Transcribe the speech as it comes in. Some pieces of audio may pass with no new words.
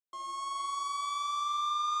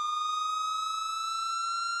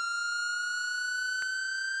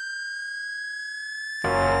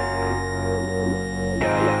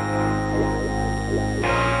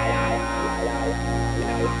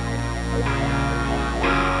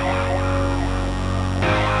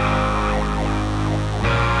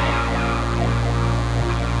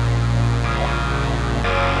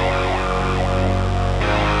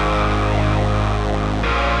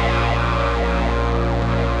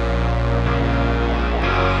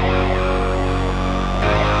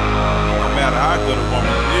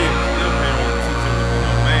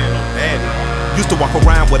Used to walk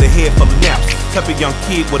around with a head full of naps. Type of young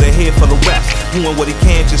kid with a head full of raps. Doing what he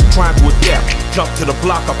can, just trying to adapt. Jump to the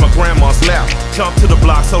block off my grandma's lap. Jump to the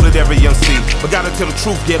block so that every young see. But gotta tell the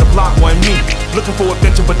truth, yeah, the block wasn't me. Looking for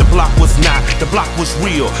adventure, but the block was not. The block was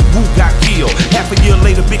real. Woo got killed. Half a year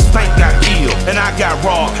later, Big Spank got killed. And I got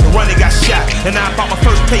robbed, and Ronnie got shot. And I bought my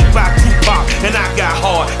first tape by Tupac. And I got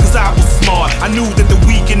hard, cause I was smart. I knew that the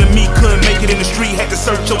weak into me couldn't make it in the street. Had to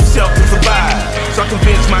search yourself to survive. So I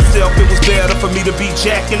convinced myself it was better for me to be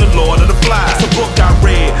Jack and the Lord of the Flies. It's a book I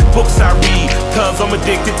read, books I read, cause I'm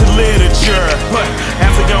addicted to literature. But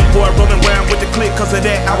as a young boy rolling around with the clique, cause of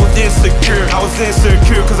that I was insecure. I was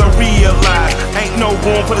insecure cause I realized ain't no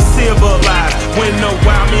room for the civilized. When no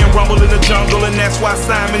wild men rumble in the jungle, and that's why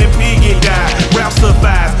Simon and Piggy died. Ralph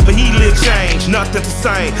survived, but he lived change, nothing the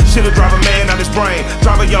same. Shit'll drive a man out his brain,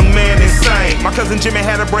 drive a young man insane. My cousin Jimmy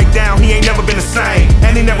had a breakdown, he ain't never been the same,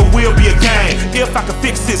 and he never will be again. If I could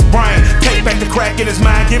fix his brain, take back the crack in his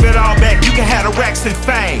mind, give it all back, you can have the racks and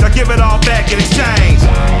fame. I give it all back in exchange.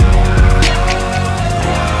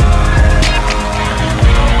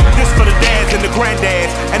 This for the dads and the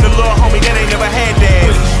granddads, and the little homie that ain't never had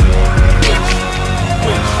dads.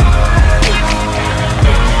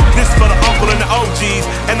 This for the uncle and the OGs,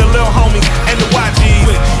 and the little homies and the YGs.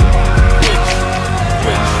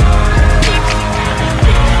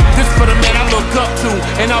 This for the man I look up to,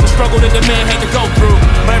 and all the struggle that the man had to go through.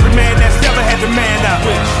 For every man that's ever had to man up.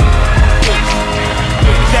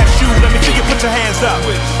 That's you, let me see you put your hands up.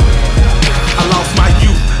 I lost my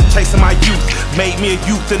youth, chasing my youth, made me a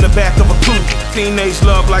youth in the back of a coupe. Teenage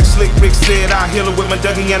love like Slick Rick said, I heal her with my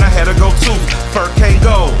Dougie and I had her go too. Fur can't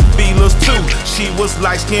go, feelers too, she was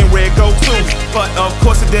light skin, red go too. But of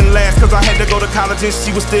course it didn't last, cause I had to go to college and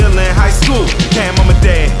she was still in high school. Damn, I'm a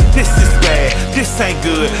dad, this is bad, this ain't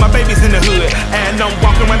good. My baby's in the hood, and I'm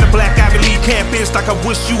walking around the Black Ivy League campus like I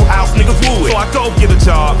wish you house niggas would. So I go get a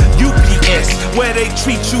job, UPS, where they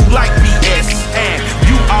treat you like BS. And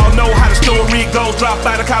you all know how the story goes, drop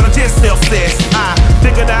out of college and sell cess. I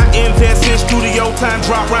figured I'd invest in studio time,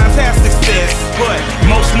 drop rhymes, have success. But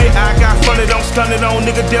mostly I got fronted on, stunted on,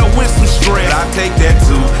 nigga dealt with some stress. I take that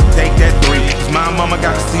 2, take that 3, cause my mama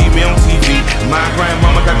got to see me on TV, my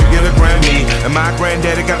grandmama got to get a Grammy, and my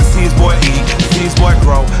granddaddy got to see his boy eat, see his boy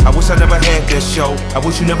grow. I wish I never had that show, I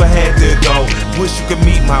wish you never had to go. Wish you could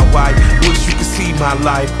meet my wife, wish you could see my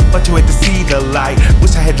life, but you had to see the light.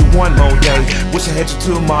 Wish I had you one more day, wish I had you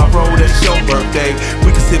tomorrow, that's your birthday. We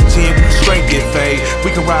can sip gin, we can straight get fade, we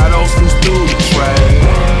can ride old schools through the trade.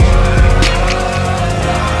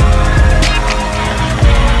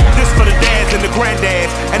 This for the dads and the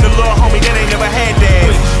granddads, and the little homie that ain't never had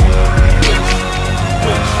dads.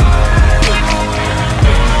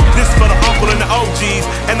 This for the uncle and the OGs,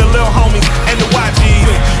 and the little homies and the YGs.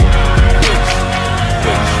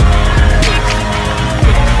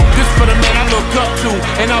 This for the man I look up to,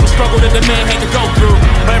 and all the struggle that the man had to go through.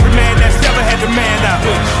 For every man that's ever had to man up.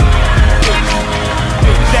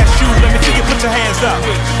 That's you, let me see you put your hands up.